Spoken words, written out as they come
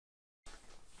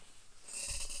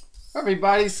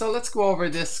Everybody, so let's go over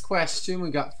this question.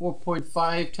 We got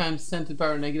 4.5 times 10 to the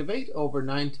power of negative 8 over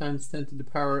 9 times 10 to the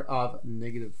power of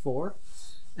negative 4.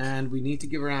 And we need to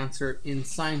give our answer in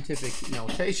scientific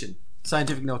notation.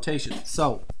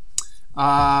 So,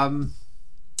 well,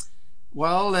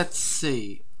 let's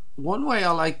see. One way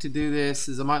I like to do this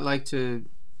is I might like to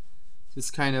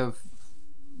just kind of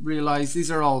realize these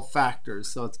are all factors.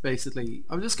 So it's basically,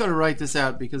 I'm just going to write this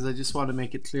out because I just want to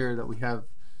make it clear that we have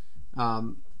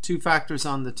two factors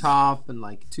on the top and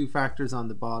like two factors on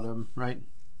the bottom, right?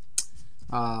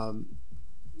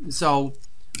 So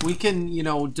we can,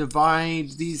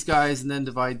 divide these guys and then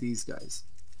divide these guys.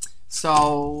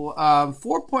 So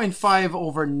 4.5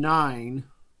 over 9,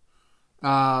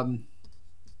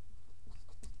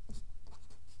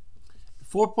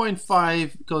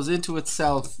 4.5 goes into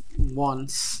itself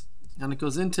once and it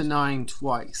goes into 9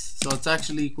 twice. So it's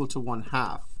actually equal to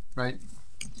 1/2, right?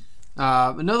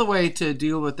 Another way to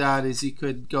deal with that is you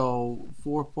could go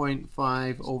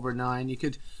 4.5 over 9. You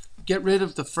could get rid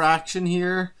of the fraction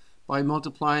here by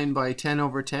multiplying by 10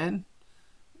 over 10.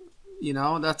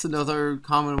 That's another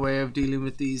common way of dealing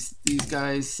with these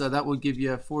guys. So that would give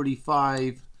you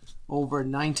 45 over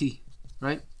 90,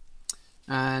 right?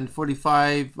 And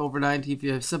 45 over 90, if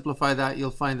you simplify that,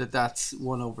 you'll find that that's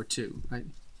 1 over 2, right?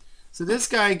 So this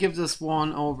guy gives us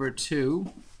 1 over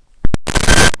 2.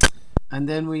 And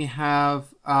then we have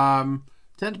 10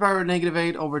 to the power of negative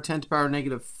 8 over 10 to the power of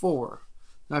negative 4.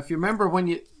 Now, if you remember, when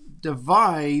you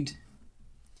divide,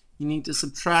 you need to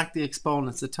subtract the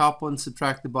exponents. The top one,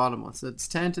 subtract the bottom one. So it's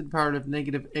 10 to the power of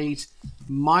negative 8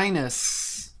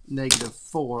 minus negative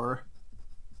 4.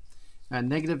 And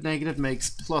negative makes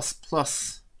plus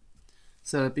plus.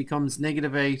 So it becomes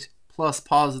negative 8 plus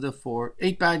positive 4.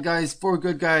 8 bad guys, 4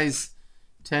 good guys.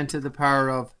 10 to the power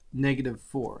of negative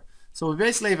 4. So we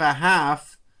basically have a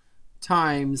half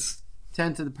times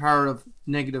 10 to the power of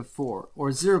negative 4,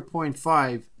 or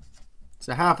 0.5.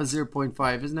 So half is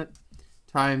 0.5, isn't it?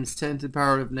 Times 10 to the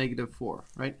power of negative 4,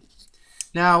 right?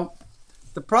 Now,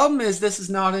 the problem is this is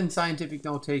not in scientific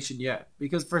notation yet,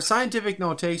 because for scientific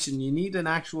notation, you need an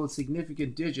actual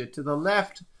significant digit to the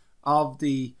left of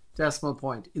the decimal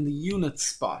point in the unit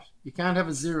spot. You can't have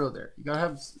a 0 there. You got to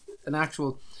have an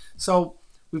actual. So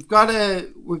we're going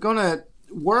to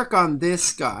work on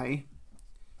this guy.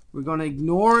 We're going to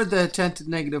ignore the 10 to the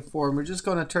negative 4, and we're just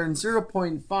going to turn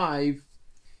 0.5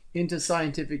 into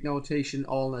scientific notation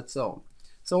all on its own.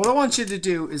 So what I want you to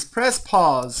do is press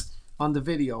pause on the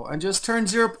video and just turn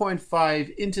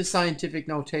 0.5 into scientific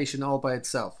notation all by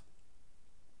itself.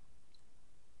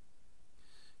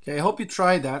 Okay, I hope you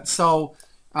tried that. So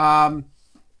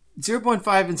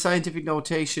 0.5 in scientific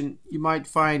notation, you might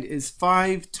find, is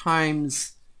 5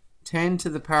 times 10 to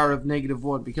the power of negative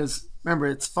 1, because remember,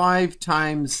 it's 5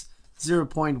 times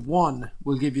 0.1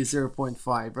 will give you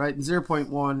 0.5, right? And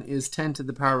 0.1 is 10 to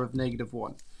the power of negative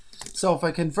 1. So if I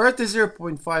convert the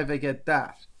 0.5, I get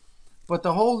that. But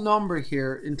the whole number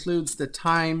here includes the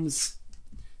times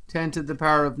 10 to the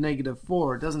power of negative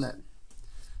 4, doesn't it?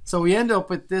 So we end up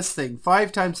with this thing,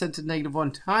 5 times 10 to the negative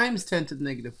 1 times 10 to the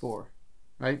negative 4,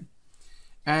 right?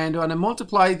 And when I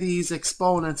multiply these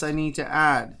exponents, I need to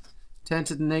add 10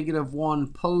 to the negative 1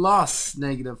 plus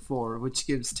negative 4, which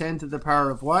gives 10 to the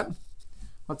power of what?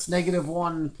 What's negative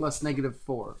 1 plus negative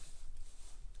 4?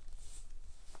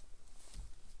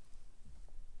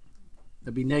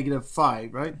 That'd be negative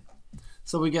 5, right?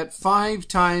 So we get 5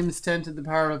 times 10 to the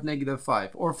power of negative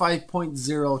 5, or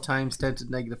 5.0 times 10 to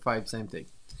the negative 5, same thing.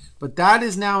 But that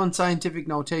is now in scientific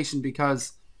notation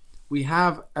because we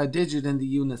have a digit in the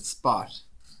unit spot.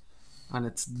 And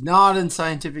it's not in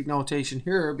scientific notation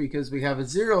here because we have a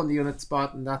 0 in the unit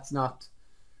spot, and that's not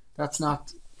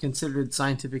considered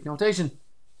scientific notation.